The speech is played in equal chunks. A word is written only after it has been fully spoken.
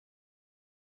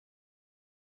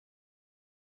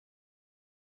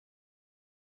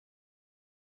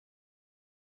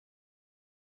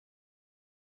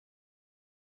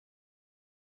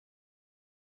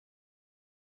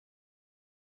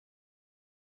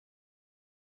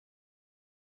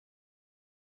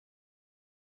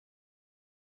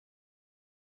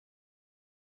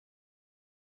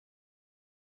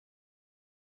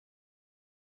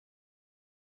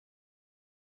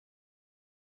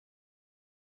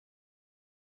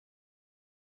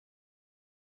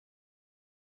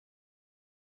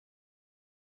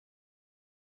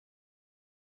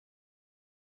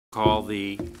Call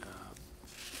the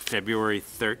February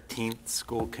 13th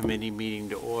school committee meeting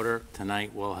to order.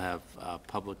 Tonight we'll have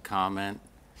public comment,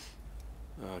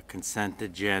 consent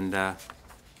agenda,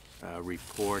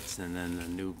 reports, and then the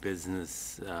new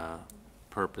business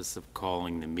purpose of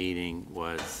calling the meeting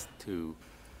was to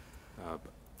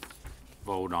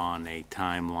vote on a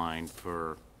timeline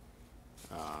for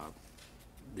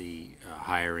the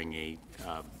hiring a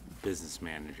business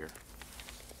manager.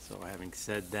 So having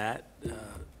said that,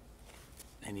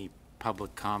 any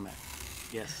public comment?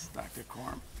 Yes, Dr.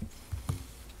 Coram.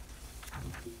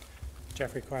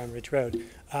 Jeffrey Coram, Ridge Road.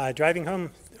 Driving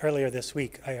home earlier this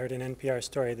week, I heard an NPR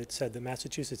story that said the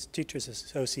Massachusetts Teachers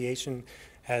Association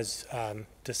has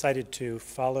decided to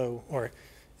follow or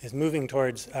is moving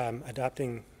towards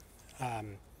adopting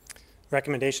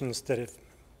recommendations that have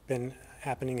been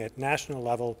happening at national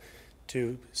level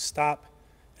to stop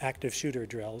active shooter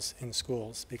drills in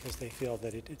schools because they feel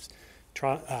that it's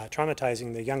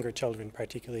traumatizing the younger children,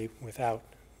 particularly without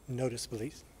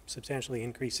noticeably, substantially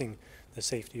increasing the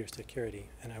safety or security.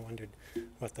 And I wondered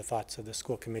what the thoughts of the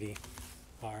school committee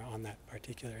are on that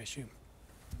particular issue.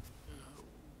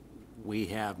 We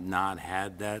have not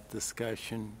had that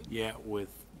discussion yet with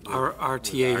our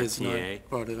RTA has not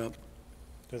brought it up.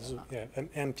 Yeah,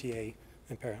 MTA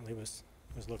apparently was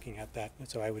looking at that,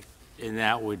 so I would. And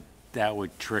that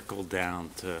would trickle down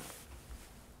to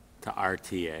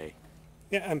RTA.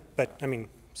 Yeah, but I mean,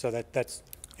 so that's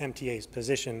MTA's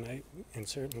position, and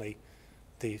certainly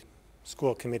the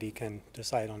school committee can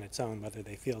decide on its own whether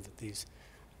they feel that these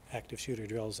active shooter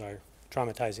drills are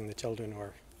traumatizing the children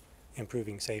or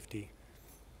improving safety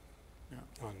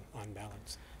on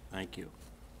balance. Thank you.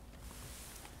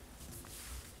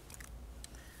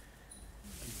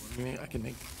 I can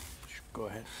make. Go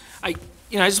ahead. I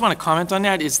just want to comment on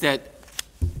that is that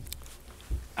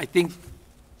I think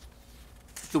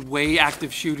the way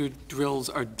active shooter drills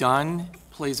are done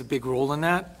plays a big role in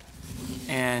that.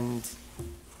 And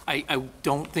I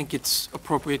don't think it's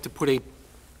appropriate to put a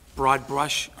broad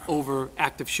brush over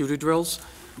active shooter drills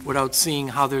without seeing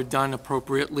how they're done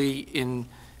appropriately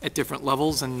at different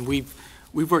levels. And we've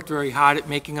worked very hard at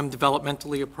making them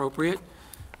developmentally appropriate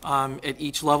at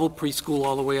each level, preschool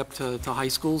all the way up to high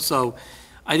school. So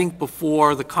I think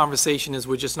before the conversation is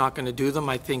we're just not going to do them,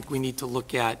 I think we need to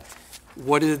look at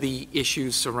what are the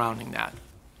issues surrounding that?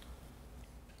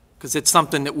 Because it's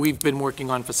something that we've been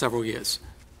working on for several years.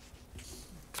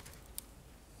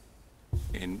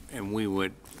 And we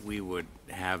would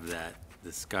have that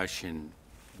discussion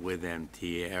with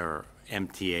MTA or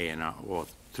MTA and well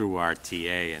through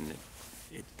RTA, and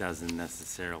it doesn't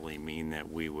necessarily mean that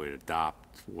we would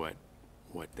adopt what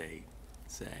they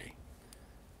say.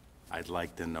 I'd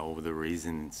like to know the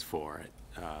reasons for it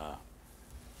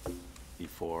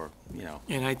before, you know.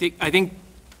 And I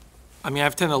mean,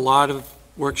 I've attended a lot of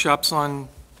workshops on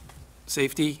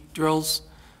safety drills.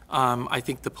 I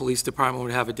think the police department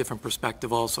would have a different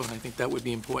perspective also, and I think that would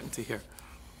be important to hear.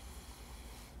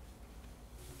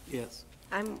 Yes.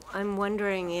 I'm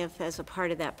wondering if, as a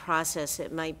part of that process,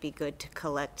 it might be good to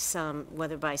collect some,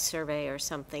 whether by survey or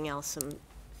something else, some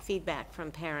feedback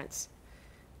from parents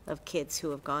of kids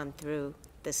who have gone through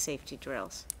the safety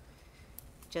drills,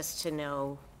 just to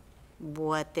know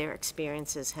what their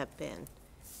experiences have been,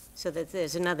 so that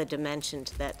there's another dimension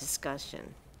to that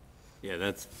discussion.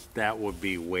 Yeah, that would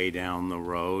be way down the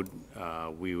road.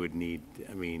 We would need,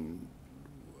 I mean,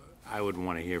 I would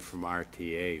want to hear from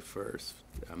RTA first.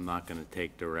 I'm not going to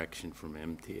take direction from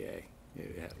MTA.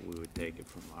 We would take it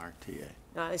from RTA.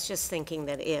 No, I was just thinking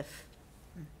that if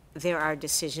there are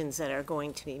decisions that are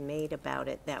going to be made about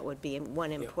it, that would be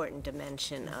one important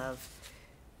dimension of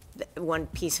one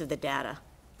piece of the data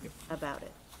about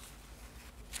it.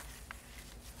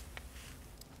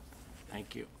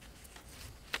 Thank you.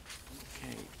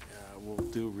 Okay, we'll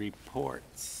do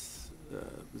reports.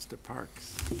 Mr.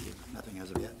 Parks. Nothing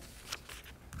as of yet.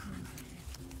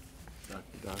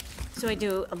 Dr. So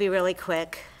I'll be really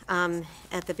quick.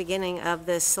 At the beginning of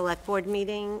the select board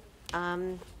meeting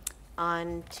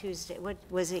on Tuesday, what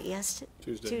was it, yesterday?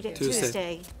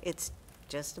 Tuesday. It's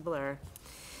just a blur.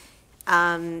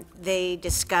 They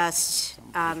discussed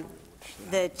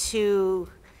the two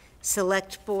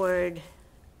select board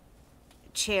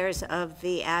chairs of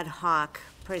the ad hoc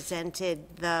presented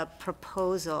the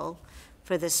proposal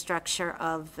for the structure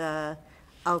of the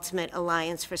Ultimate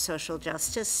Alliance for Social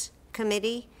Justice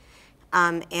Committee.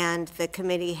 And the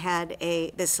committee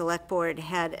the select board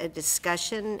had a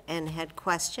discussion and had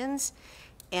questions.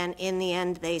 And in the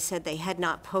end, they said they had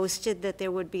not posted that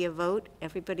there would be a vote.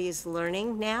 Everybody is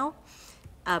learning now.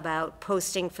 about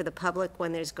posting for the public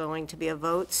when there's going to be a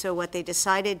vote. So what they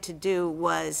decided to do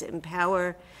was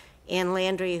empower Ann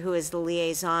Landry, who is the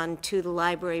liaison to the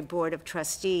Library Board of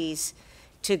Trustees,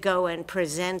 to go and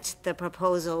present the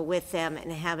proposal with them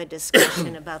and have a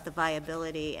discussion about the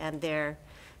viability and their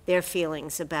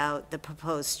feelings about the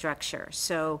proposed structure.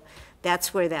 So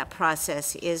that's where that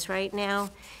process is right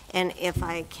now. And if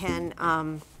I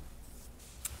can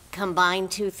combine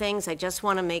two things, I just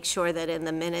want to make sure that in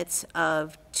the minutes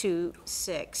of February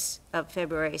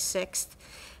 6th,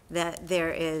 that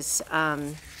there is,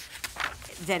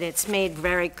 that it's made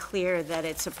very clear that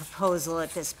it's a proposal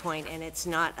at this point and it's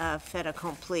not a fait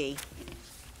accompli.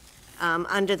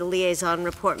 Under the liaison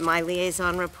report, my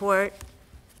liaison report,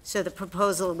 so the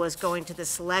proposal was going to the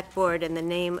select board, and the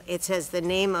name, it says the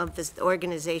name of this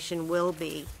organization will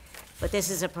be, but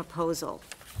this is a proposal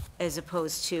as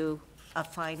opposed to a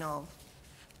final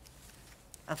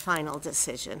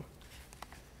decision,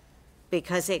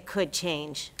 because it could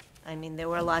change. I mean, there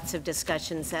were lots of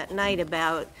discussions that night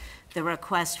about the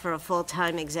request for a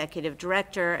full-time executive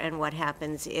director and what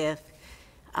happens if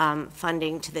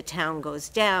funding to the town goes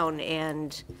down,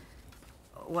 and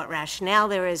what rationale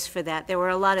there is for that. There were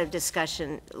a lot of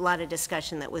discussion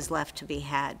that was left to be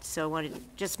had. So I want to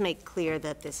just make clear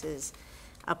that this is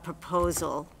a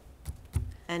proposal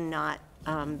and not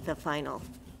the final.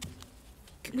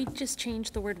 Can we just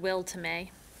change the word will to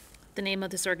may? The name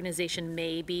of this organization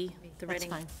may be the That's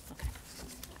writing? fine. Okay.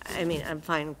 I mean, I'm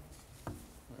fine.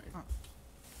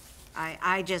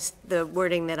 I just, the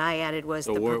wording that I added was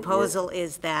So the we're- proposal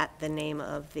is that the name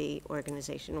of the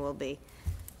organization will be.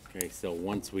 Okay, so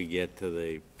once we get to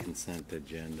the consent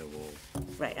agenda, we'll,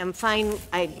 Right, I'm fine,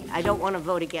 I don't want to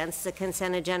vote against the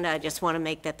consent agenda, I just want to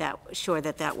make sure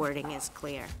that that wording is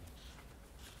clear.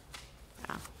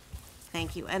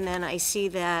 Thank you. And then I see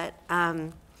that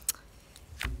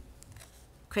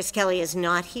Chris Kelly is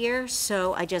not here,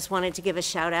 so I just wanted to give a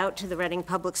shout out to the Reading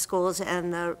Public Schools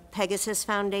and the Pegasus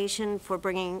Foundation for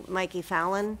bringing Mikey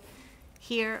Fallon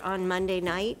here on Monday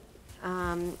night.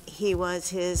 He was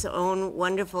his own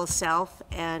wonderful self,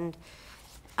 and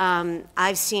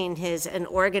I've seen and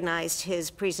organized his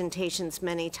presentations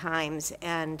many times,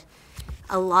 and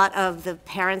a lot of the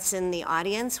parents in the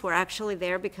audience were actually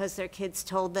there because their kids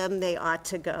told them they ought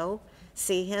to go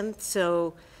see him.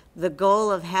 So the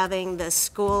goal of having the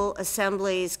school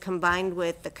assemblies combined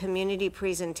with the community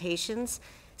presentations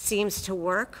seems to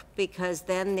work, because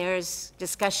then there's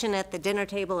discussion at the dinner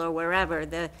table or wherever.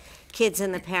 The kids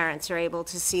and the parents are able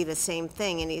to see the same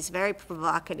thing, and he's very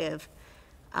provocative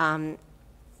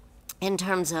in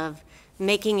terms of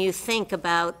making you think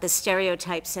about the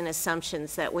stereotypes and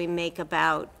assumptions that we make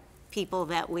about people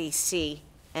that we see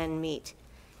and meet,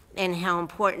 and how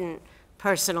important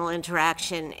personal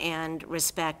interaction and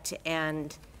respect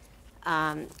and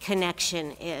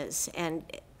connection is. And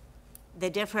the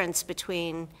difference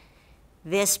between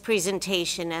this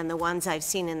presentation and the ones I've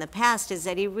seen in the past is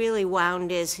that he really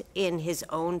wound in his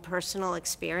own personal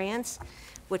experience,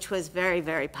 which was very,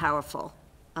 very powerful.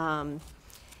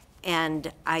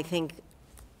 And I think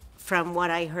from what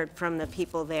I heard from the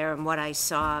people there and what I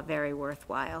saw, very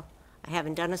worthwhile. I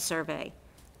haven't done a survey,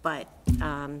 but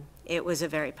it was a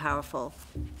very powerful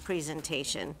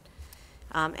presentation.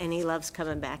 And he loves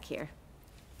coming back here.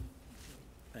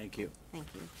 thank you. Thank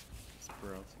you. Ms.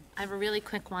 Peralta. I have a really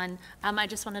quick one. I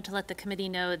just wanted to let the committee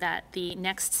know that the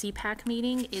next CPAC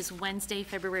meeting is Wednesday,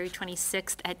 February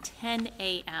 26th at 10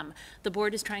 a.m. The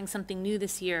board is trying something new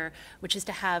this year, which is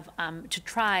to have, to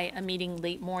try a meeting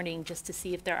late morning, just to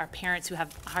see if there are parents who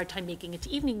have a hard time making it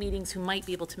to evening meetings who might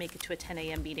be able to make it to a 10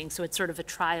 a.m. meeting. So it's sort of a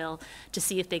trial to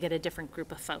see if they get a different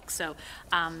group of folks. So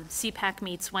CPAC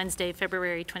meets Wednesday,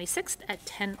 February 26th at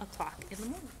 10 o'clock in the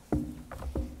morning.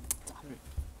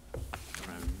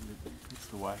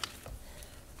 Mr. White?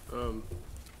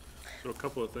 So a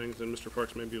couple of things, and Mr.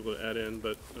 Parks may be able to add in,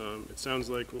 but it sounds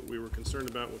like what we were concerned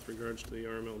about with regards to the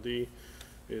RMLD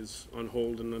is on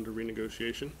hold and under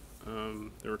renegotiation.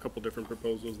 There are a couple different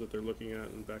proposals that they're looking at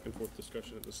and back and forth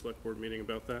discussion at the select board meeting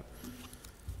about that.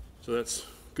 So that's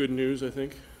good news, I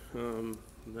think. And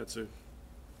that's a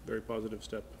very positive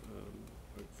step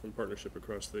from partnership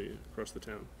across the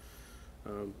town.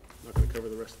 Not going to cover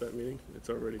the rest of that meeting. It's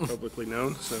already publicly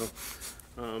known. So,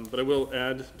 but I will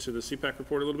add to the CPAC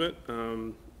report a little bit.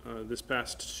 This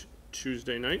past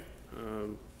Tuesday night,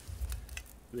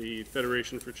 the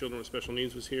Federation for Children with Special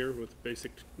Needs was here with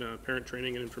basic parent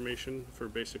training and information for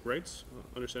basic rights,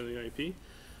 understanding the IEP,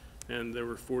 and there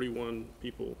were 41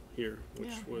 people here,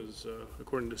 which was,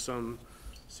 according to some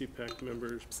CPAC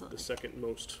members, the second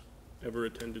most ever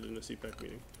attended in a CPAC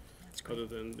meeting, other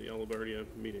than the Alabardia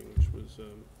meeting, which was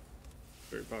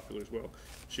very popular as well.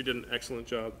 She did an excellent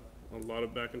job, a lot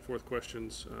of back and forth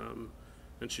questions,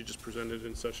 and she just presented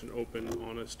in such an open,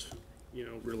 honest,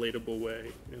 relatable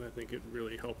way, and I think it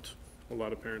really helped a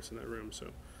lot of parents in that room. So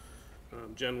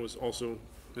Jen was also,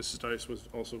 Mrs. Dice was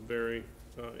also very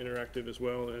interactive as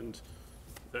well, and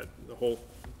that the whole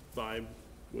vibe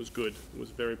was good, was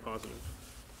very positive.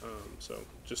 So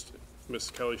just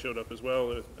Ms. Kelly showed up as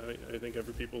well. I think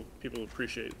people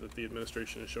appreciate that the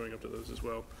administration is showing up to those as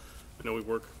well. I know we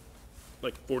work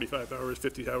like 45 hours,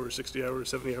 50 hours, 60 hours,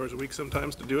 70 hours a week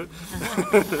sometimes to do it,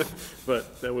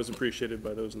 but that was appreciated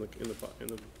by those in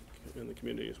the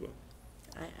community as well.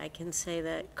 I can say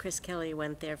that Chris Kelly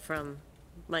went there from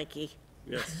Mikey.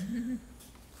 Yes.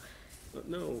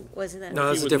 No. Wasn't that? No, that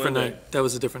was a was different Monday. night. That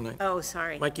was a different night. Oh,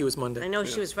 sorry. Mikey was I Monday, know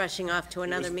she was rushing off to It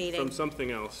another was meeting. From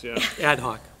something else, yeah. ad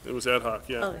hoc. It was ad hoc,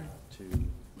 yeah. Oh,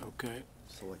 Okay,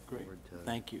 Select great. board to.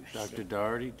 Thank you. Dr.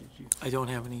 Doherty, did you? I don't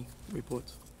have any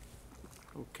reports.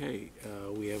 Okay,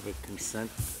 we have a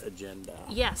consent agenda.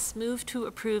 Yes, move to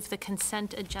approve the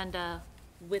consent agenda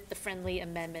with the friendly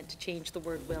amendment to change the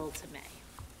word will to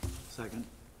may. Second.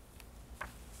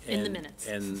 In the And- minutes.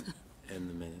 And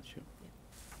the minutes, yeah.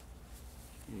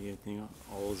 Anything else?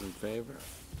 All those in favor?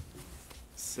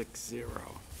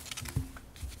 6-0.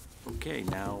 Okay,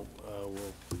 now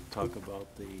we'll talk about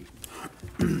the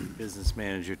business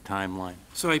manager timeline.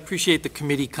 So I appreciate the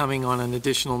committee coming on an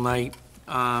additional night,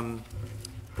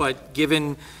 but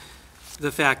given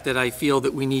the fact that I feel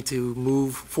that we need to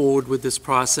move forward with this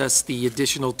process, the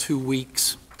additional 2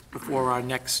 weeks before our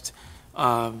next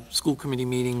school committee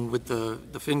meeting with the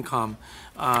FinCom,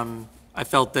 I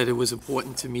felt that it was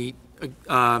important to meet.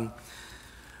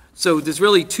 So there's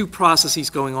really 2 processes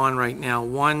going on right now.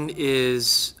 One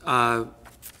is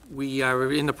we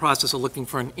are in the process of looking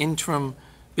for an interim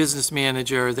business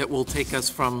manager that will take us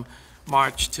from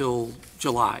March till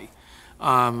July.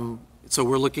 So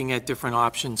we're looking at different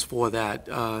options for that.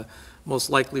 Most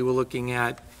likely, we're looking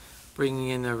at bringing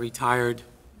in a retired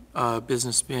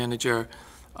business manager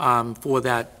for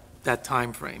that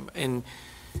time frame. And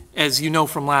as you know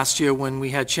from last year, when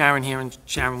we had Sharon here, and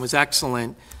Sharon was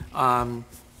excellent,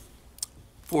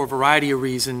 for a variety of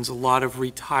reasons, a lot of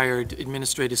retired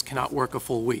administrators cannot work a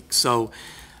full week. So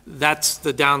that's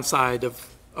the downside of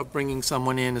bringing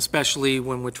someone in, especially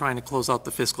when we're trying to close out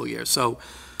the fiscal year. So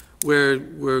we're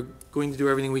going to do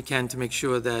everything we can to make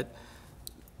sure that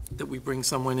we bring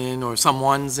someone in, or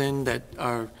someone's in, that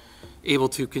are able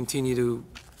to continue to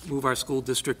move our school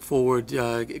district forward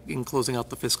in closing out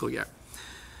the fiscal year.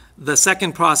 The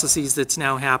second processes that's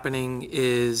now happening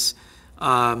is,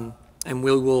 and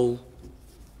we will,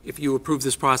 if you approve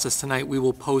this process tonight, we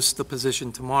will post the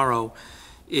position tomorrow,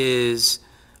 is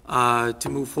to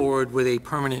move forward with a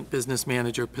permanent business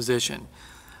manager position.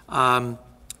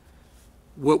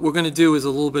 What we're going to do is a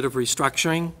little bit of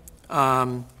restructuring.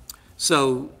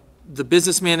 So the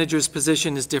business manager's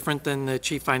position is different than the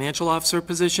chief financial officer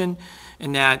position,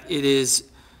 in that it is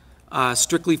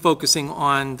strictly focusing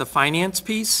on the finance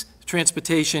piece,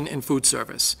 transportation, and food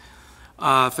service.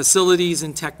 Facilities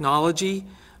and technology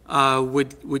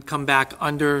would come back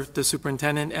under the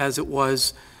superintendent, as it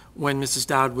was when Mrs.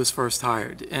 Dowd was first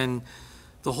hired. And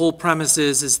the whole premise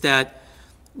is that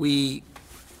we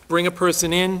bring a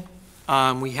person in,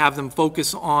 we have them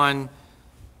focus on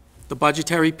the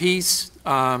budgetary piece,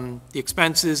 the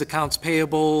expenses, accounts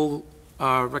payable,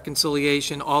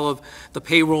 reconciliation, all of the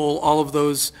payroll, all of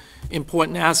those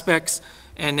important aspects.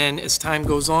 And then as time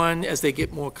goes on, as they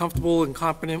get more comfortable and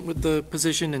competent with the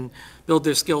position and build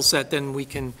their skill set, then we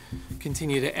can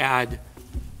continue to add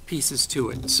pieces to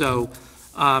it. So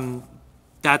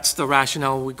that's the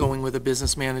rationale. We're going with a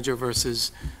business manager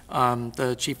versus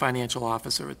the chief financial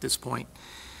officer at this point.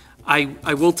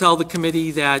 I will tell the committee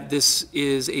that this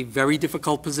is a very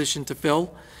difficult position to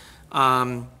fill.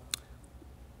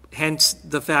 Hence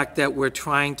the fact that we're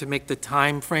trying to make the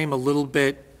time frame a little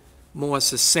bit more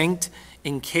succinct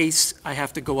in case I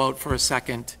have to go out for a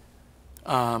second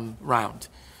round.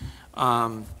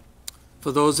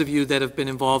 For those of you that have been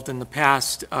involved in the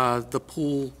past, the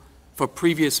pool for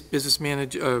previous business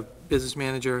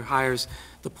manager hires,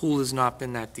 the pool has not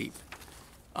been that deep.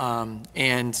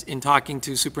 And in talking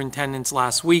to superintendents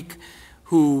last week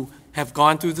who have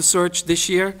gone through the search this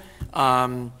year,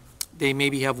 they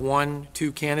maybe have 1,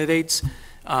 2 candidates.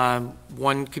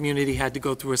 One community had to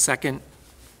go through a second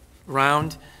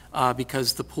round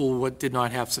because the pool did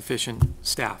not have sufficient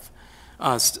staff,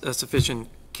 sufficient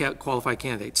qualified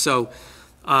candidates. So,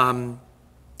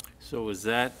 So is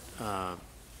that,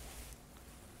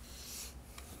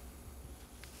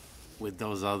 with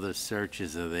those other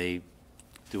searches, are they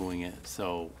doing it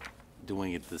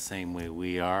the same way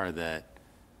we are, that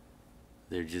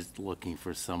they're just looking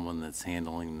for someone that's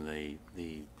handling the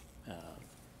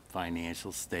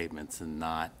financial statements and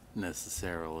not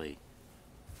necessarily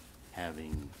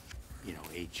having, you know,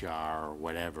 HR or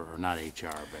whatever, or not HR,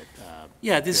 but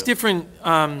Yeah, there's the different,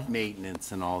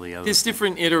 maintenance and all the other. there's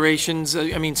different iterations.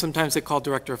 I mean, sometimes they're called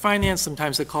Director of Finance,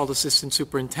 sometimes they're called Assistant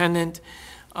Superintendent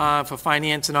for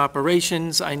Finance and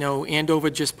Operations. I know Andover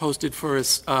just posted for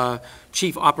his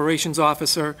Chief Operations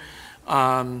Officer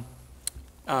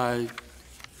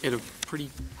at a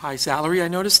pretty high salary, I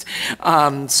noticed.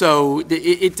 So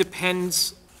it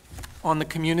depends on the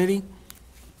community.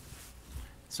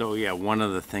 So, yeah, one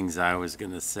of the things I was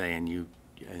going to say, and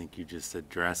I think you just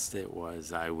addressed it,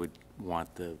 was I would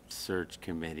want the search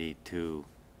committee to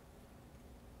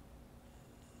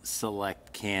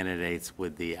select candidates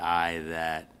with the eye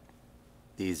that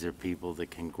these are people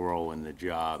that can grow in the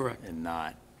job. Correct. And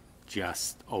not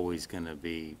just always going to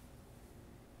be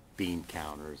bean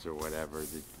counters or whatever,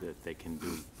 that they can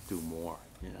do more,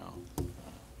 you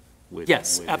know.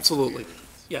 Yes, with absolutely.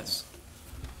 experience. Yes.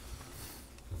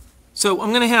 So I'm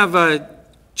going to have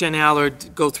Jen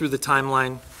Allard go through the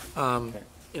timeline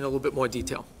in a little bit more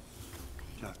detail.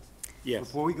 Yes.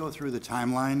 Before we go through the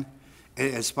timeline,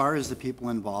 as far as the people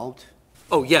involved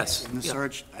Oh, yes. in the Yeah.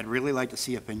 search, I'd really like to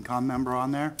see a FinCom member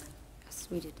on there. Yes,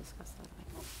 we did discuss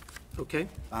that. Okay.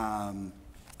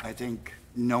 I think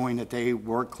knowing that they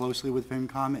work closely with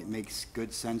FinCom, it makes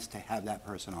good sense to have that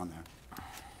person on there.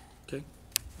 Okay.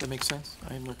 That makes sense.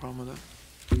 I have no problem with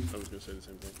that. I was gonna say the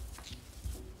same thing.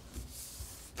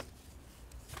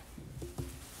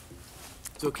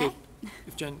 It's okay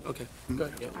if Jen, okay. Go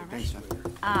ahead. Yeah. Thanks,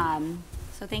 Jen.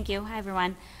 So thank you. Hi,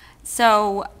 everyone.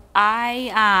 So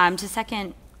I, to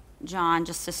second John,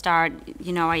 just to start,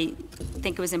 you know, I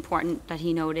think it was important that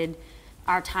he noted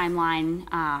our timeline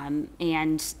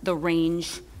and the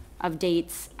range of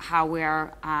dates, how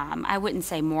we're, I wouldn't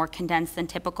say more condensed than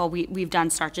typical. We've done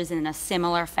searches in a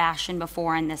similar fashion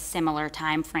before in this similar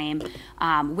time frame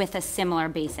with a similar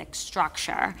basic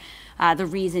structure. The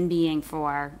reason being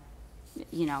for,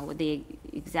 you know, the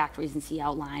exact reasons he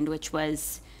outlined, which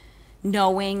was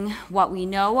knowing what we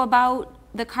know about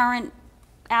the current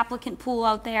applicant pool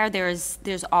out there.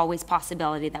 There's always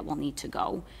possibility that we'll need to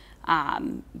go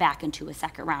back into a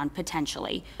second round,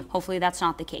 potentially. Hopefully that's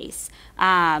not the case.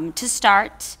 To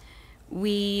start,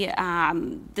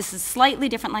 this is slightly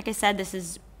different. Like I said, this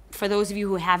is for those of you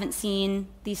who haven't seen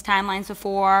these timelines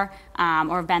before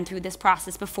or have been through this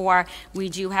process before. We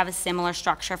do have a similar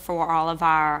structure for all of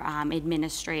our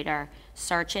administrator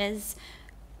searches.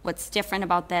 What's different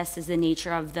about this is the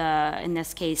nature of in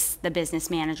this case, the business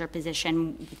manager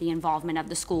position, the involvement of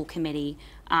the school committee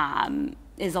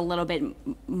is a little bit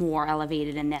more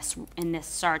elevated in this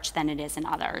search than it is in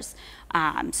others.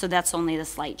 So that's only the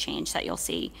slight change that you'll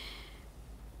see.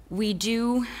 We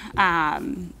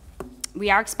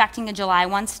are expecting a July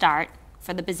 1 start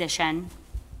for the position.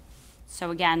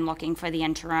 So again, looking for the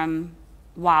interim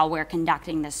while we're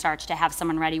conducting this search to have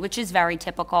someone ready, which is very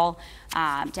typical,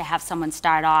 to have someone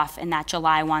start off in that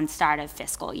July 1 start of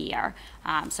fiscal year.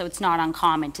 So it's not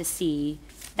uncommon to see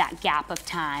that gap of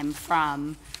time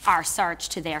from our search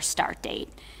to their start date.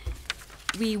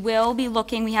 We will be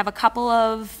looking, we have a couple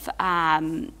of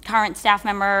current staff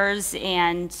members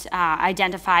and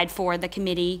identified for the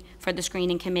committee, for the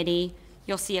screening committee.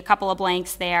 You'll see a couple of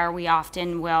blanks there. We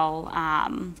often will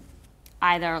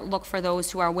either look for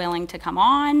those who are willing to come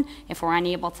on. If we're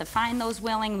unable to find those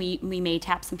willing, we may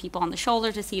tap some people on the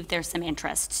shoulder to see if there's some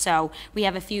interest. So we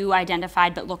have a few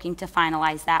identified, but looking to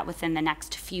finalize that within the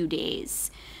next few days.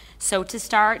 So to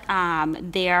start,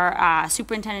 their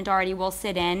superintendent already will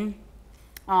sit in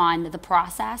on the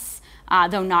process,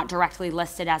 though not directly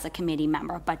listed as a committee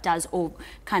member, but does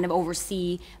kind of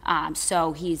oversee,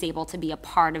 so he's able to be a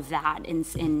part of that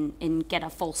and get a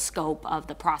full scope of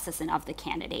the process and of the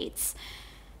candidates.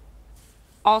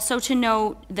 Also to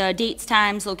note, the dates,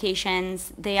 times,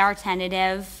 locations, they are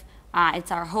tentative.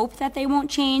 It's our hope that they won't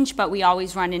change, but we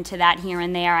always run into that here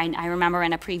and there. I remember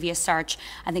in a previous search,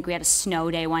 I think we had a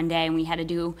snow day one day and we had to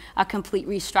do a complete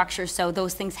restructure, so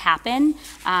those things happen,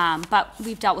 but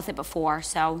we've dealt with it before,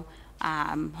 so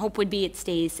hope would be it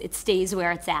stays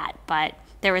where it's at, but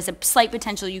there is a slight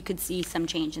potential you could see some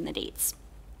change in the dates.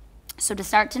 So to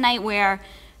start tonight, we're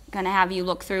going to have you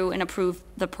look through and approve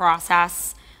the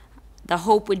process. The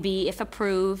hope would be, if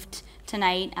approved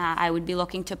tonight, I would be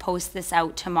looking to post this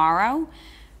out tomorrow.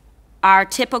 Our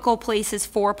typical places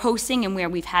for posting and where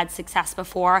we've had success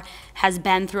before has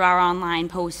been through our online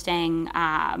posting,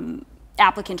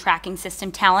 applicant tracking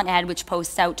system, Talent Ed, which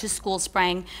posts out to School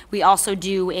Spring. We also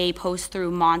do a post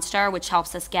through Monster, which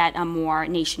helps us get a more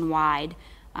nationwide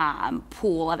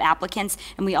pool of applicants.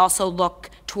 And we also look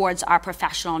towards our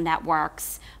professional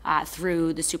networks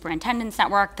through the superintendent's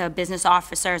network, the business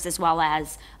officers, as well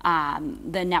as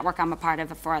the network I'm a part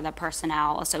of for the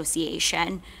Personnel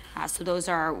Association. So those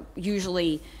are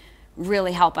usually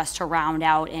really help us to round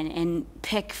out and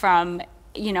pick from,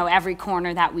 you know, every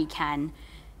corner that we can.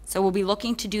 So we'll be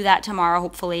looking to do that tomorrow,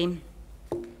 hopefully.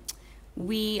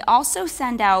 We also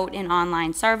send out an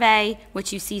online survey,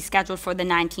 which you see scheduled for the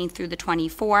 19th through the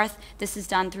 24th. This is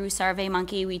done through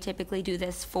SurveyMonkey. We typically do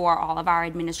this for all of our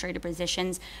administrative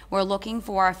positions. We're looking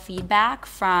for feedback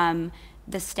from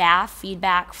the staff,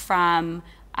 feedback from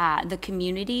the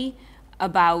community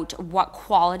about what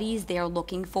qualities they're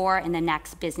looking for in the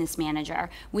next business manager.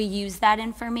 We use that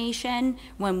information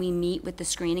when we meet with the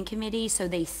screening committee, so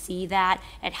they see that.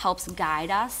 It helps guide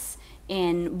us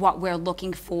in what we're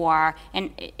looking for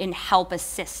and help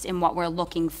assist in what we're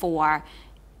looking for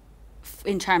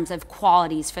in terms of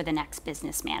qualities for the next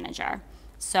business manager.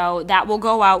 So that will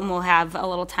go out and we'll have a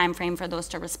little time frame for those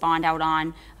to respond out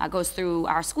on. Goes through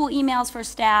our school emails for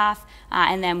staff,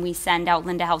 and then we send out,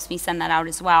 Linda helps me send that out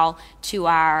as well to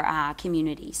our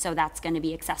community. So that's going to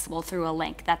be accessible through a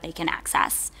link that they can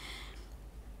access.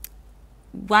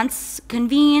 Once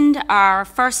convened, our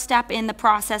first step in the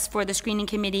process for the screening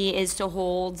committee is to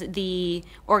hold the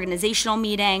organizational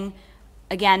meeting.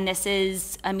 Again, this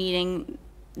is a meeting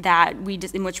that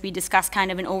in which we discuss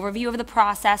kind of an overview of the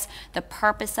process, the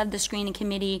purpose of the screening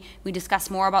committee. We discuss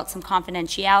more about some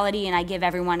confidentiality, and I give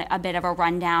everyone a bit of a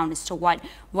rundown as to what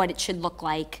it should look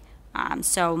like.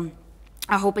 So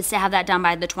our hope is to have that done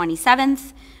by the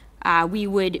 27th. We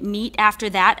would meet after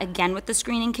that again with the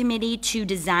screening committee to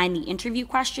design the interview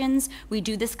questions. We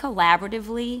do this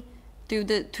collaboratively through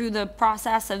the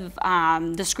process of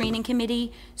the screening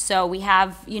committee. So we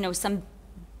have, you know, some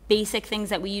basic things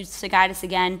that we use to guide us.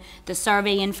 Again, the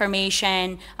survey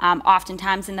information.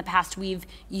 Oftentimes in the past we've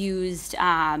used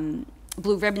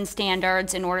blue ribbon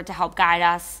standards in order to help guide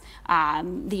us.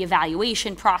 The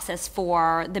evaluation process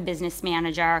for the business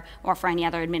manager or for any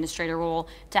other administrator role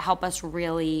to help us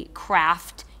really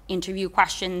craft interview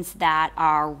questions that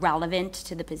are relevant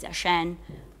to the position.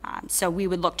 So we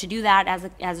would look to do that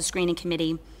as a screening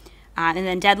committee. And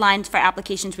then deadlines for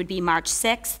applications would be March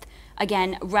 6th.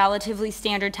 Again, relatively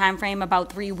standard time frame,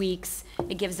 about 3 weeks.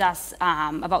 It gives us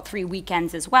about 3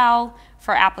 weekends as well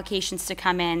for applications to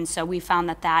come in. So we found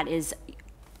that that is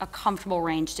a comfortable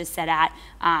range to sit at.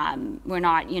 We're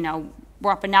not, you know,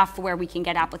 we're up enough where we can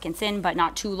get applicants in, but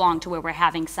not too long to where we're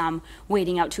having some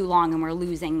waiting out too long and we're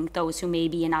losing those who may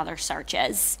be in other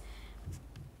searches.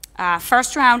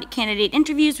 First round candidate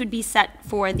interviews would be set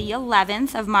for the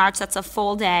 11th of March. That's a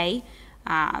full day.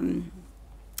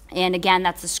 And again,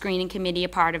 that's the screening committee, a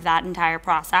part of that entire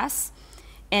process.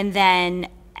 And then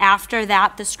after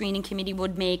that, the screening committee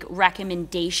would make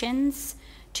recommendations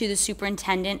to the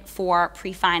superintendent for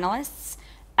pre-finalists.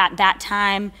 At that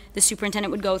time, the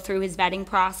superintendent would go through his vetting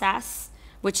process,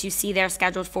 which you see there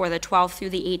scheduled for the 12th through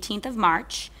the 18th of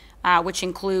March, which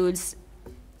includes,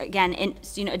 again,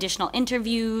 additional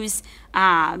interviews,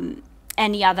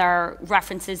 any other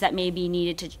references that may be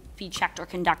needed to be checked or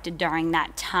conducted during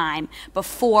that time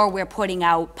before we're putting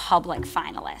out public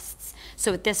finalists.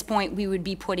 So at this point, we would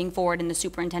be putting forward, and the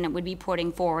superintendent would be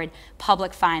putting forward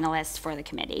public finalists for the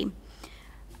committee.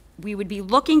 We would be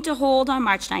looking to hold on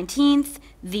March 19th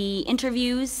the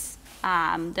interviews.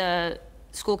 The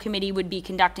school committee would be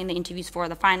conducting the interviews for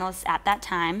the finalists at that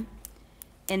time.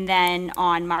 And then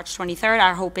on March 23rd,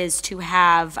 our hope is to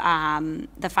have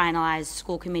the finalized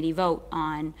school committee vote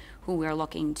on who we're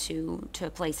looking to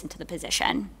place into the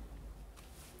position.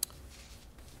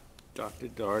 Dr.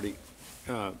 Doherty,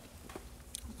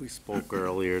 we spoke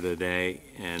earlier today,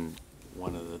 and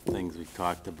one of the things we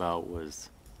talked about was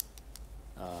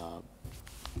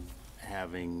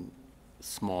having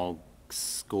small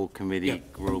school committee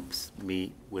groups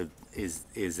meet with,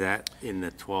 is that in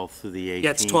the 12th through the 18th? Yeah,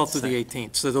 it's 12th through the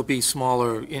 18th, so there'll be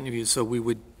smaller interviews, so we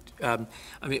would, I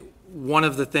mean, one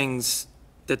of the things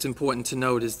that's important to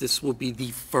note is this will be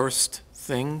the first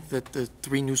thing that the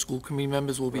 3 new school committee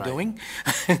members will be Right. doing.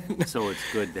 So it's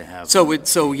good to have.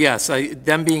 So yes,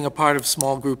 them being a part of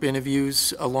small group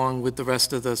interviews along with the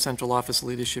rest of the central office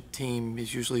leadership team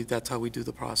is usually, that's how we do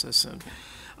the process. And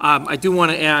I do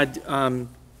want to add,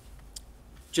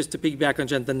 just to piggyback on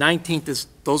Jen, the 19th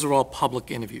those are all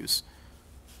public interviews.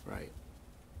 Right.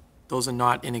 Those are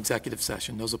not in executive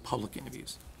session, those are public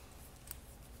interviews.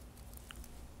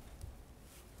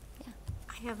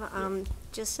 I have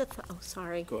just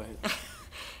sorry. Go ahead.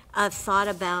 A thought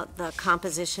about the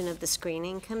composition of the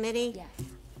screening committee. Yes.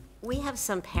 We have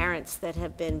some parents that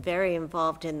have been very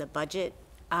involved in the budget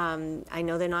I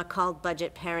know they're not called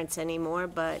budget parents anymore,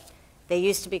 but they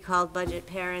used to be called budget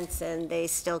parents, and they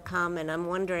still come, and I'm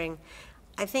wondering,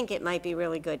 I think it might be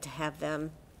really good to have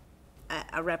them,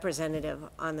 a representative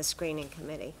on the screening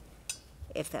committee,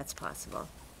 if that's possible.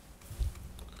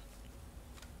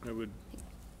 I would,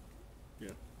 yeah,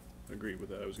 agree with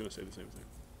that. I was gonna say the same thing.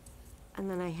 And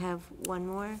then I have one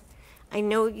more. I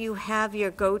know you have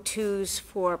your go-tos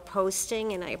for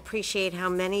posting, and I appreciate how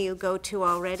many you go to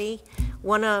already.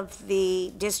 One of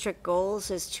the district goals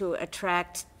is to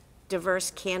attract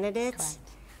diverse candidates.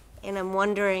 And I'm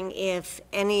wondering if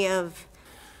any of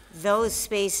those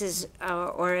spaces,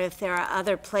 or if there are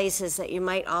other places that you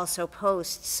might also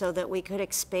post, so that we could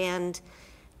expand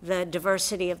the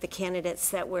diversity of the candidates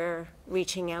that we're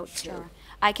reaching out to. Sure.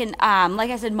 I can,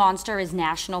 like I said, Monster is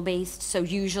national-based, so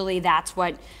usually that's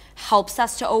what helps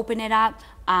us to open it up.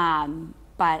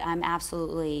 But I'm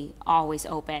absolutely always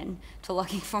open to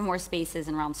looking for more spaces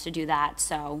and realms to do that,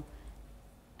 so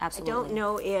I absolutely. don't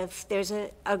know if there's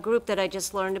a group that I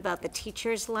just learned about, the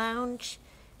Teachers Lounge.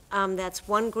 That's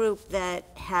one group that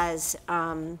has,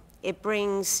 it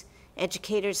brings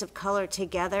educators of color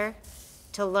together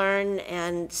to learn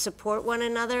and support one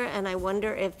another, and I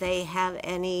wonder if they have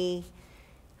any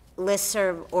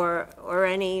listserv or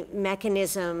any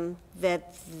mechanism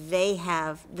that they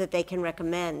have that they can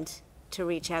recommend to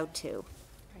reach out to.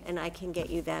 And I can get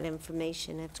you that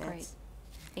information if Great. that's,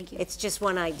 Thank you. it's just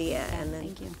one idea, and then.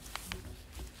 Thank you.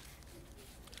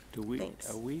 Thanks.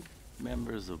 Are we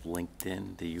members of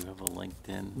LinkedIn? Do you have a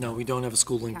LinkedIn? No, we don't have a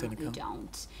school LinkedIn Currently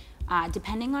account. don't.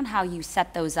 Depending on how you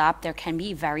set those up, there can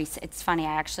be it's funny,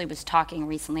 I actually was talking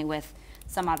recently with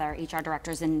some other HR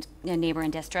directors in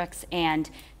neighboring districts, and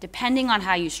depending on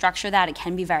how you structure that, it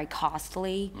can be very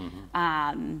costly.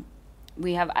 I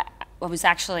was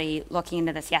actually looking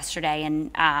into this yesterday,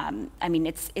 and I mean,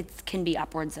 it can be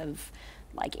upwards of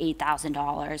like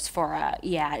 $8,000 for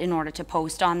in order to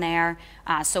post on there.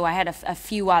 So I had a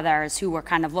few others who were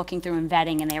kind of looking through and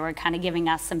vetting, and they were kind of giving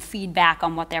us some feedback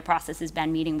on what their process has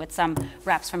been, meeting with some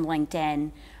reps from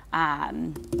LinkedIn.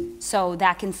 So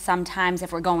that can sometimes,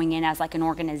 if we're going in as like an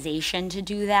organization to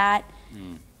do that,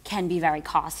 can be very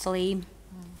costly.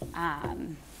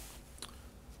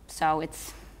 So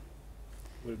it's.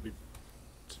 Would it be,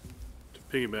 to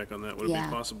piggyback on that, would it Yeah.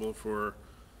 be possible for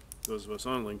those of us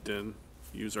on LinkedIn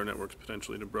use our networks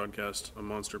potentially to broadcast a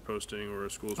Monster posting or a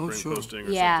School Spring sure. posting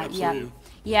or Yeah, something? yeah,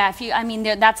 yeah. If you, I mean,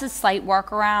 that's a slight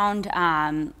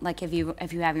workaround. Like if you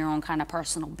have your own kind of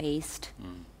personal based.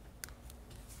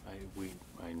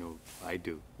 I know, I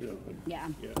do. Yeah, Yeah.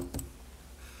 yeah.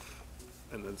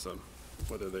 And then some,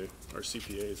 whether they are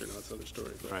CPAs or not, it's another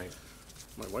story. But Right.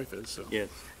 my wife is, so. Yes.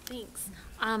 Thanks.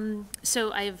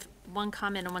 So I have one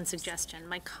comment and one suggestion.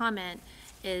 My comment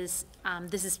is,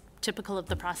 this is typical of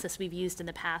the process we've used in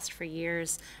the past for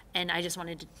years, and I just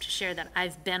wanted to share that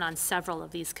I've been on several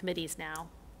of these committees now,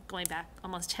 going back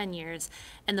almost 10 years,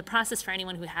 and the process for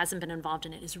anyone who hasn't been involved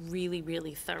in it is really,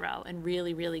 really thorough and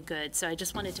really, really good. So I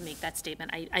just wanted to make that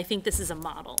statement. I think this is a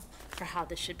model for how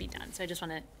this should be done. So I just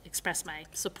want to express my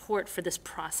support for this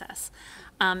process.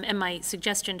 And my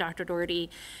suggestion, Dr. Doherty,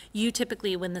 you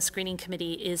typically, when the screening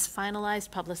committee is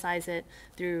finalized, publicize it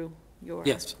through your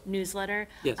Yes. newsletter.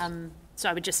 Yes. So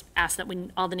I would just ask that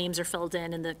when all the names are filled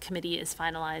in and the committee is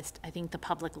finalized, I think the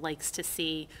public likes to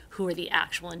see who are the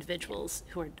actual individuals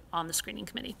who are on the screening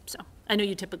committee. So I know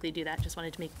you typically do that, just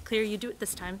wanted to make it clear you do it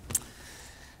this time.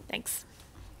 Thanks.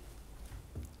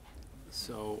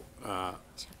 So,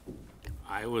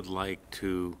 I would like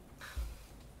to,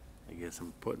 I guess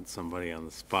I'm putting somebody on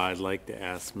the spot. I'd like to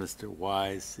ask Mr.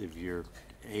 Wise if you're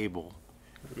able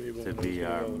I'm able to be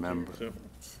our volunteer, member. so,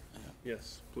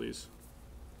 yes, please.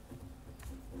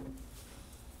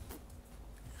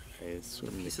 I assume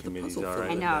the Piece of the committee's puzzle all for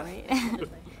right I with know, that? right?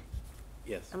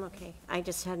 Yes, I'm okay. I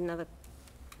just had another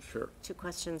sure. two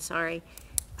questions, sorry.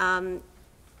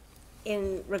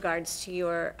 In regards to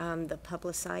your, the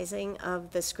publicizing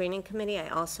of the screening committee, I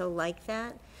also like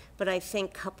that. But I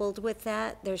think coupled with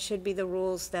that, there should be the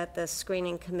rules that the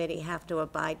screening committee have to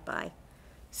abide by.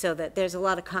 So that there's a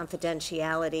lot of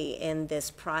confidentiality in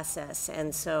this process.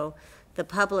 And so the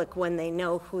public, when they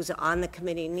know who's on the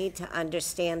committee, need to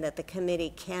understand that the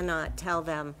committee cannot tell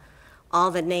them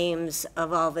all the names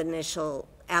of all the initial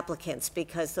applicants,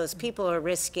 because those people are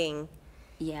risking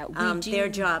Yeah, their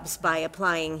jobs by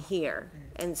applying here.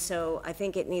 And so I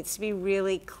think it needs to be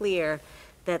really clear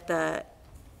that the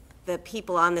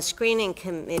people on the screening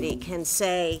committee can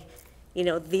say, you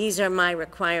know, these are my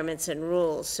requirements and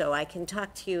rules, so I can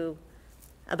talk to you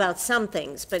about some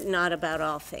things, but not about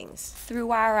all things.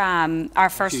 Through our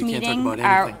first You can't talk meeting, about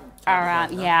anything.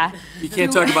 yeah. You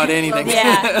can't talk about anything.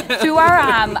 Yeah, through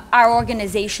our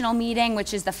organizational meeting,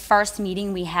 which is the first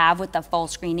meeting we have with the full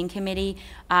screening committee,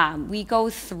 we go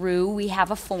through, we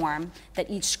have a form that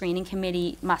each screening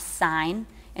committee must sign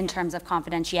in terms of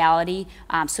confidentiality.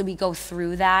 So we go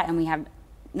through that, and we have,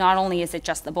 not only is it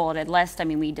just the bulleted list, I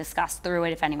mean, we discuss through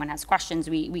it. If anyone has questions,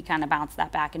 we kind of bounce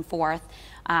that back and forth.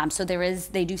 So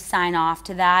they do sign off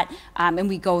to that, and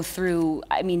we go through,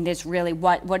 I mean, there's really,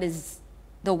 what is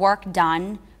the work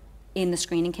done in the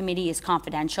screening committee is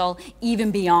confidential,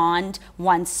 even beyond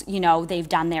once, you know, they've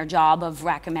done their job of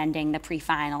recommending the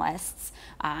pre-finalists.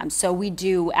 So we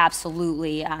do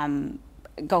absolutely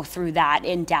go through that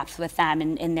in depth with them,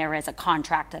 and there is a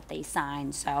contract that they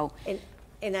sign, so.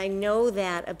 And I know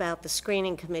that about the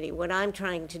screening committee. What I'm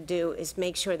trying to do is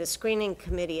make sure the screening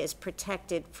committee is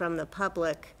protected from the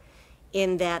public,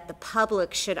 in that the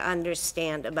public should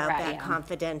understand about Right, that yeah.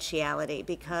 confidentiality,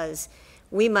 because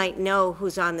we might know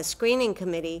who's on the screening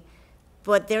committee,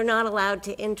 but they're not allowed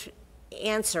to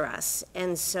answer us.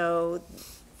 And so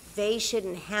they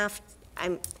shouldn't have,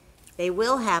 they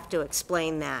will have to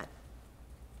explain that,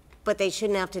 but they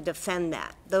shouldn't have to defend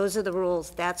that. Those are the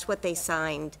rules. That's what they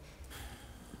signed.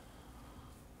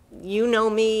 You know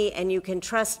me and you can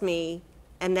trust me,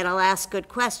 and then I'll ask good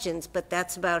questions, but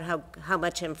that's about how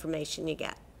much information you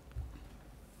get.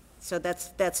 So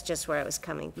that's just where I was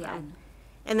coming from. Yeah.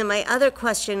 And then my other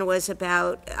question was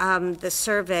about the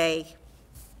survey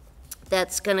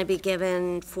that's going to be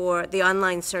given for, the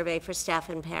online survey for staff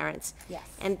and parents. Yes.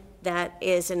 And that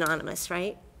is anonymous,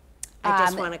 right? I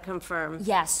just want to confirm.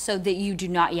 Yes, so that you do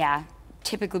not, yeah.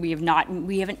 Typically,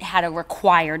 we haven't had a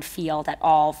required field at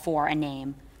all for a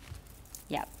name.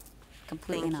 Yep,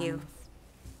 completely Thank you.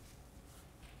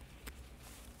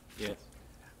 Yes.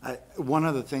 One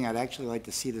other thing, I'd actually like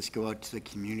to see this go out to the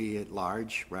community at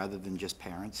large rather than just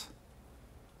parents.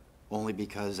 Only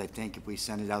because I think if we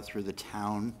send it out through the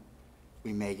town,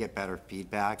 we may get better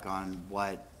feedback on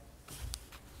what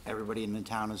everybody in the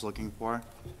town is looking for.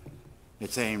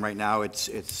 It's saying right now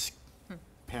it's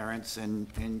parents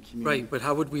and community. Right, but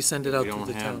how would we send it out We through don't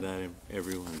the have town? that in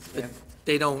everyone's.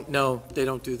 They don't, no, they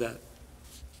don't do that.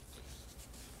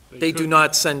 They They do could-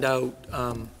 not send out,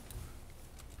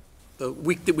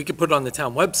 we could put it on the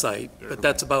town website, but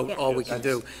that's about Yeah. all we can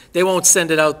do. They won't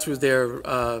send it out through their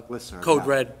Listserv, Code no.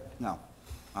 Red. No,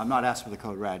 I'm not asking for the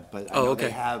code red, but I Oh, know okay.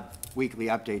 they have weekly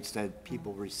updates that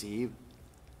people receive.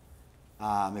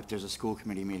 If there's a school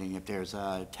committee meeting, if there's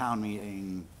a town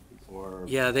meeting, or.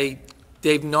 Yeah,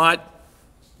 they've not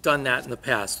done that in the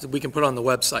past. We can put it on the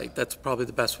website. That's probably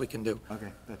the best we can do.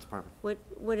 Okay, that's perfect.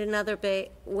 Would another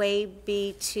way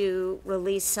be to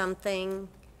release something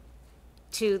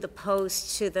to the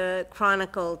Post, to the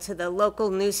Chronicle, to the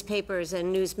local newspapers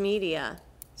and news media,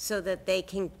 so that they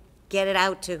can get it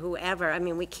out to whoever? I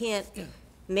mean, we can't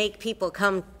make people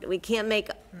come, we can't make,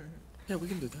 Yeah, we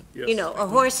can do that. you know, a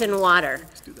horse in water.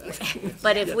 Let's do that.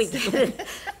 But if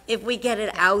we get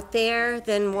it out there,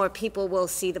 then more people will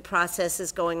see the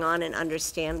processes going on and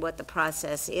understand what the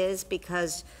process is,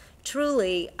 because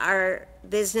truly, our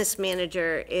business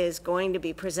manager is going to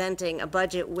be presenting a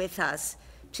budget with us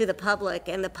to the public,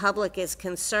 and the public is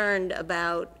concerned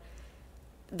about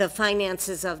the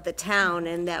finances of the town,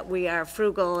 and that we are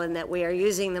frugal, and that we are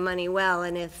using the money well,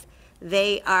 and if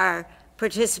they are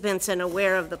participants and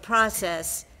aware of the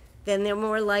process, then they're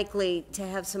more likely to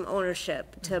have some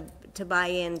ownership, to buy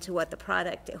into what the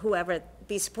product, whoever,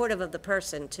 be supportive of the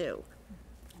person too.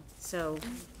 So,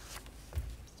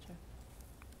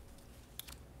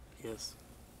 Yes.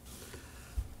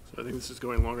 So I think this is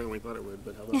going longer than we thought it would,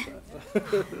 but how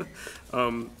about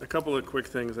that? A couple of quick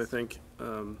things, I think.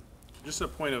 Just a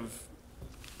point of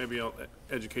maybe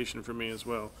education for me as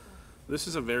well. This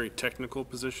is a very technical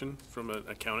position from an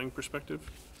accounting perspective.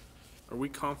 Are we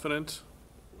confident,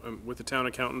 with the town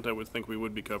accountant, I would think we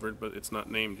would be covered, but it's not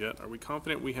named yet. Are we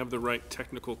confident we have the right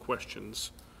technical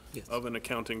questions Yes. of an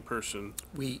accounting person?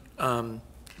 We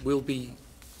will be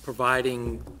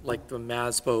providing like the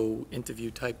MASBO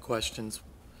interview type questions.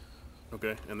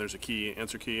 Okay, and there's a key,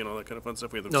 answer key and all that kind of fun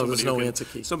stuff? We have No, there's somebody who no can- answer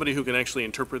key. Somebody who can actually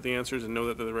interpret the answers and know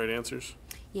that they're the right answers?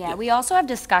 Yeah, we also have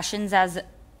discussions as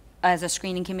a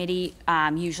screening committee,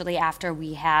 usually after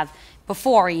we have,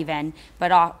 before even,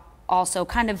 but also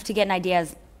kind of to get an idea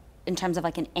in terms of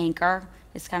like an anchor,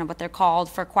 is kind of what they're called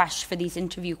for these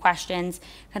interview questions,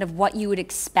 kind of what you would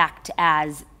expect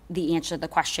as the answer to the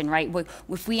question, right?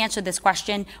 If we answer this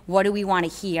question, what do we want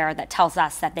to hear that tells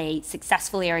us that they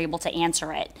successfully are able to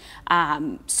answer it?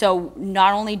 So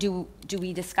not only do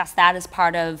we discuss that as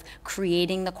part of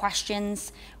creating the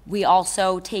questions, we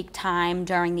also take time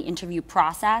during the interview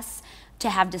process to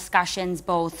have discussions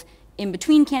both in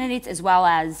between candidates, as well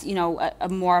as, you know, a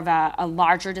more of a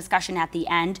larger discussion at the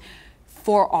end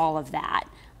for all of that.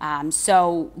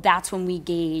 So that's when we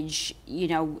gauge, you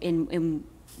know,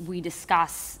 we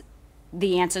discuss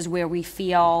the answers where we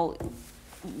feel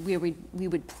we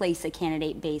would place a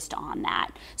candidate based on that.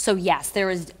 So yes,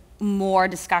 there is more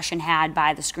discussion had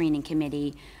by the screening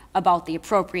committee about the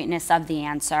appropriateness of the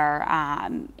answer,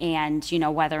 and, you know,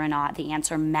 whether or not the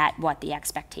answer met what the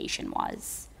expectation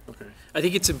was. Okay. I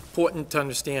think it's important to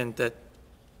understand that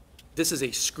this is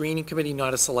a screening committee,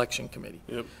 not a selection committee.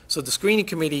 Yep. So the screening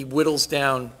committee whittles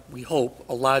down, we hope,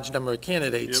 a large number of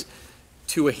candidates Yep.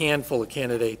 to a handful of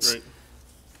candidates. Right.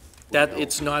 That,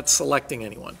 it's not selecting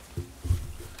anyone.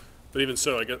 But even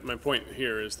so, I guess my point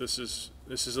here is this is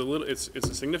a little, it's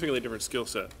a significantly different skill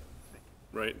set,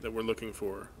 right, that we're looking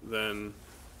for than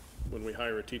when we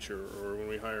hire a teacher or when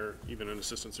we hire even an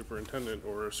assistant superintendent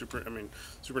or a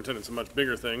superintendent's a much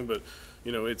bigger thing, but,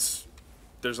 you know,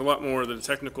 there's a lot more of the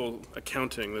technical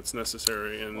accounting that's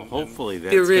necessary and. Well, hopefully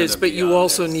that's There is, gonna but be you on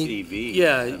also their need, CV.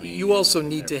 yeah, I mean, you also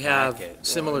need to their have packet. I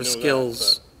similar know that,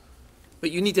 skills.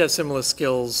 But you need to have similar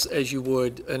skills as you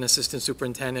would an assistant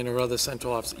superintendent or other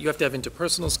central officer. You have to have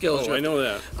interpersonal skills. Oh, I know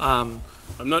that. Um,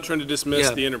 I'm not trying to dismiss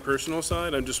Yeah. the interpersonal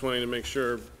side, I'm just wanting to make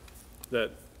sure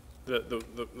that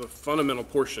the fundamental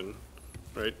portion,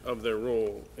 right, of their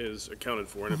role is accounted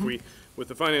for. And if we, with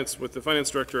the finance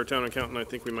director or town accountant, I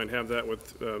think we might have that.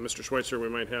 With Mr. Schweitzer, we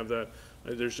might have that.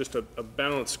 There's just a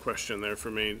balance question there for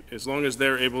me. As long as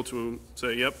they're able to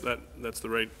say, yep, that's the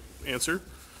right answer,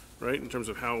 right, in terms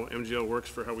of how MGL works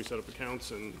for how we set up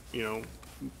accounts and, you know,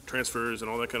 transfers and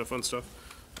all that kind of fun stuff.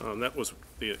 That was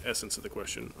the essence of the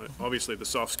question. Obviously, the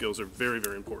soft skills are very,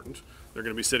 very important. They're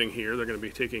going to be sitting here, they're going to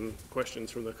be taking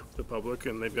questions from the public,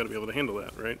 and they've got to be able to handle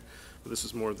that, right? But this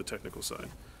is more of the technical side.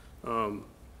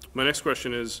 My next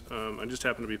question is, I just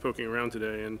happened to be poking around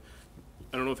today, and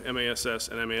I don't know if MASS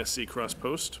and MASC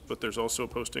cross-post, but there's also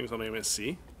postings on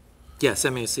MASC. Yes,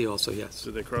 MASC also, yes.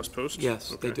 Do they cross-post? Yes,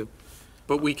 they Okay. do.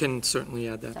 But we can certainly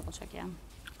add that. Double check, yeah.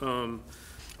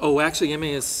 Oh, actually,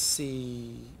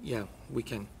 MASC, yeah, we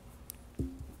can.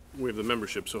 We have the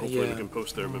membership, so hopefully we Yeah. can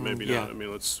post there, but maybe Yeah. not. I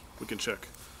mean, we can check,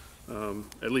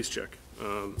 at least check.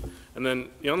 And then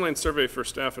the online survey for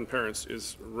staff and parents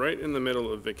is right in the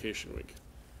middle of vacation week,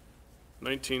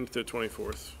 19th to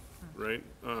 24th, right?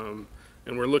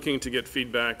 And we're looking to get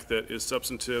feedback that is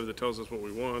substantive, that tells us what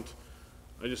we want.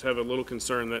 I just have a little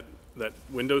concern that that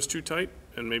window's too tight,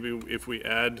 and maybe if we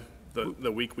add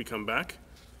the week we come back,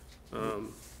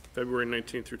 February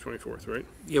 19th through 24th, right?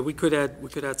 Yeah, we could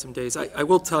add some days. I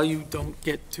will tell you, don't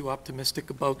get too optimistic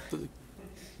about the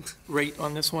rate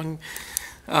on this one.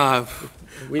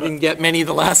 We didn't get many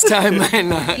the last time, and,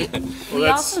 We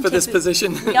also for this typi-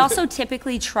 position. We also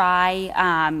typically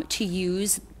try to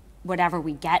use whatever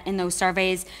we get in those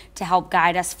surveys to help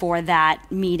guide us for that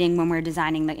meeting when we're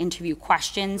designing the interview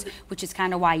questions, which is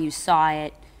kind of why you saw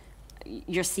it,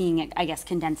 you're seeing it, I guess,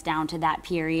 condensed down to that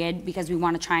period, because we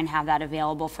want to try and have that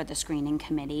available for the screening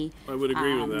committee. I would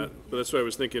agree with that, but that's why I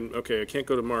was thinking, okay, I can't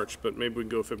go to March, but maybe we can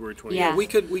go February 28th. Yeah. We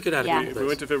could add a Yeah. couple If we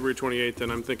went days. to February 28th, then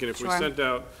I'm thinking if we Sure. sent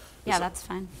out. Yeah, that's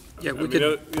fine. Yeah, I we mean, could,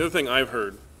 the other thing I've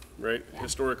heard, right,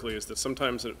 historically, is that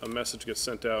sometimes a message gets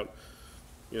sent out,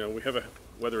 you know, we have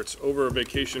whether it's over a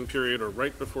vacation period or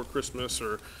right before Christmas,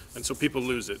 and so people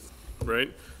lose it,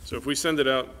 right? So if we send it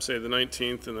out, say, the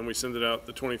 19th, and then we send it out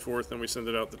the 24th, and we send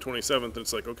it out the 27th,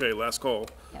 it's like, okay, last call.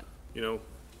 Yep. You know,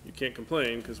 you can't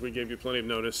complain, because we gave you plenty of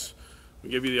notice, we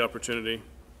gave you the opportunity,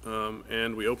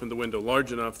 and we opened the window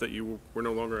large enough that you were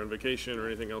no longer on vacation or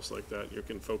anything else like that. You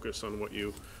can focus on what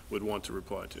you would want to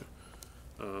reply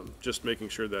to. Just making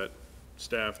sure that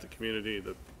staff, the community,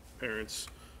 the parents'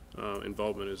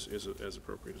 involvement is as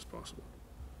appropriate as possible.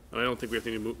 And I don't think we have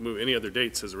to move any other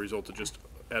dates as a result of just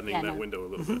adding Yeah, that no. window a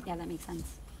little bit, Yeah, that makes sense.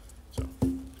 so.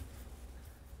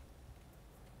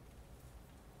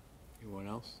 Anyone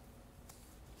else?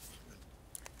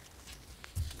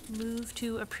 Move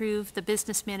to approve the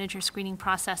business manager screening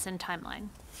process and timeline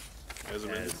As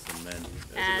amended. As amended.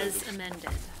 as amended.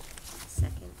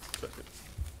 Second. Second.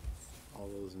 All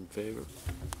those in favor?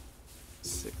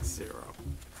 6-0.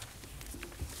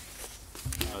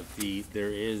 There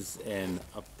is an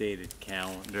updated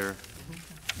calendar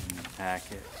in the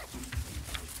packet.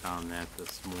 Found that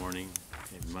this morning.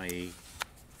 It might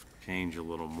change a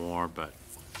little more, but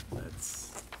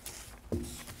that's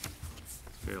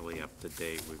fairly up to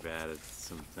date. We've added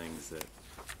some things that,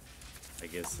 I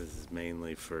guess this is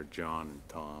mainly for John and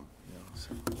Tom, you know,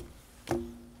 so.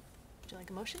 Would you like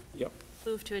a motion? Yep.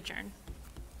 Move to adjourn.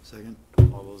 Second?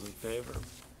 All those in favor?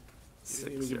 You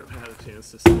didn't even 6-0. give Pat a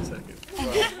chance to say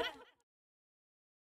second.